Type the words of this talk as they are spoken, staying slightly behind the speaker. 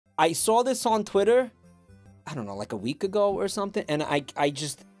I saw this on Twitter, I don't know, like a week ago or something, and I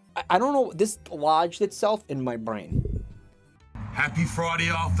don't know, this lodged itself in my brain. Happy Friday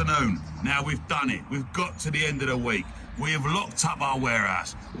afternoon. Now we've done it. We've got to the end of the week. We have locked up our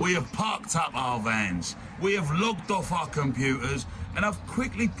warehouse. We have parked up our vans. We have logged off our computers, and I've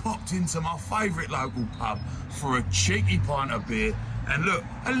quickly popped into my favourite local pub for a cheeky pint of beer and look,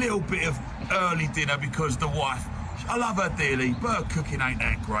 a little bit of early dinner because the wife, I love her dearly, but her cooking ain't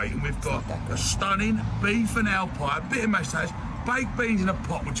that great. And we've got a stunning beef and ale pie, a bit of mashed potatoes, baked beans in a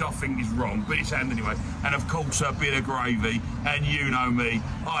pot, which I think is wrong, but it's happened anyway. And of course, a bit of gravy. And you know me,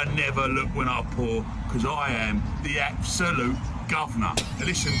 I never look when I pour, because I am the absolute governor. Now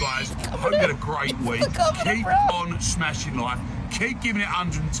listen, guys, I hope you had a great week. Keep on smashing life. Keep giving it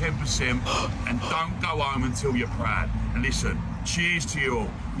 110%, and don't go home until you're proud. And listen, cheers to you all.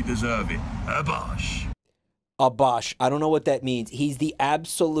 You deserve it. A bosh. A bosh. I don't know what that means. He's the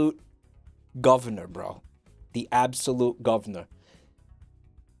absolute governor, bro. The absolute governor.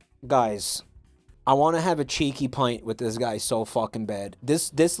 Guys, I want to have a cheeky pint with this guy so fucking bad.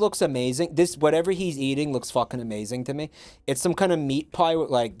 This looks amazing. This, whatever he's eating looks fucking amazing to me. It's some kind of meat pie with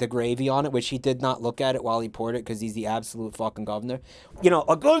like the gravy on it, which he did not look at it while he poured it because he's the absolute fucking governor. You know,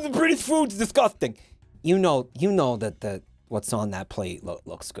 the British food's disgusting. You know that what's on that plate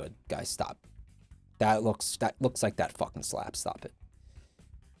looks good. Guys, stop. That looks like that fucking slap. Stop it.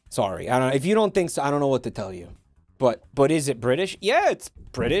 Sorry, I don't know. If you don't think so, I don't know what to tell you. But is it British? Yeah, it's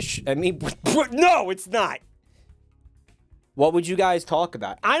British. I mean, no, it's not. What would you guys talk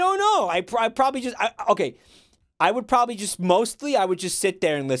about? I don't know. I probably just okay. I would probably just mostly I would just sit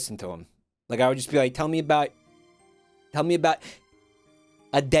there and listen to him. Like I would just be like, tell me about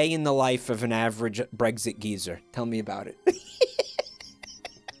a day in the life of an average Brexit geezer. Tell me about it.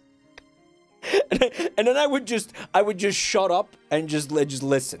 And then I would just shut up and just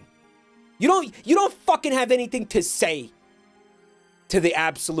listen. You don't fucking have anything to say to the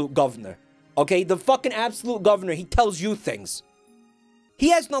absolute governor. Okay? The fucking absolute governor, he tells you things. He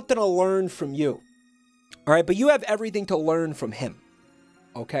has nothing to learn from you. All right, but you have everything to learn from him.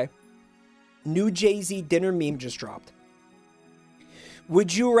 Okay? New Jay-Z dinner meme just dropped.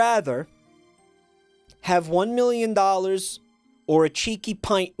 Would you rather have $1 million or a cheeky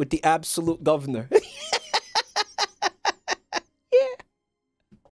pint with the absolute governor?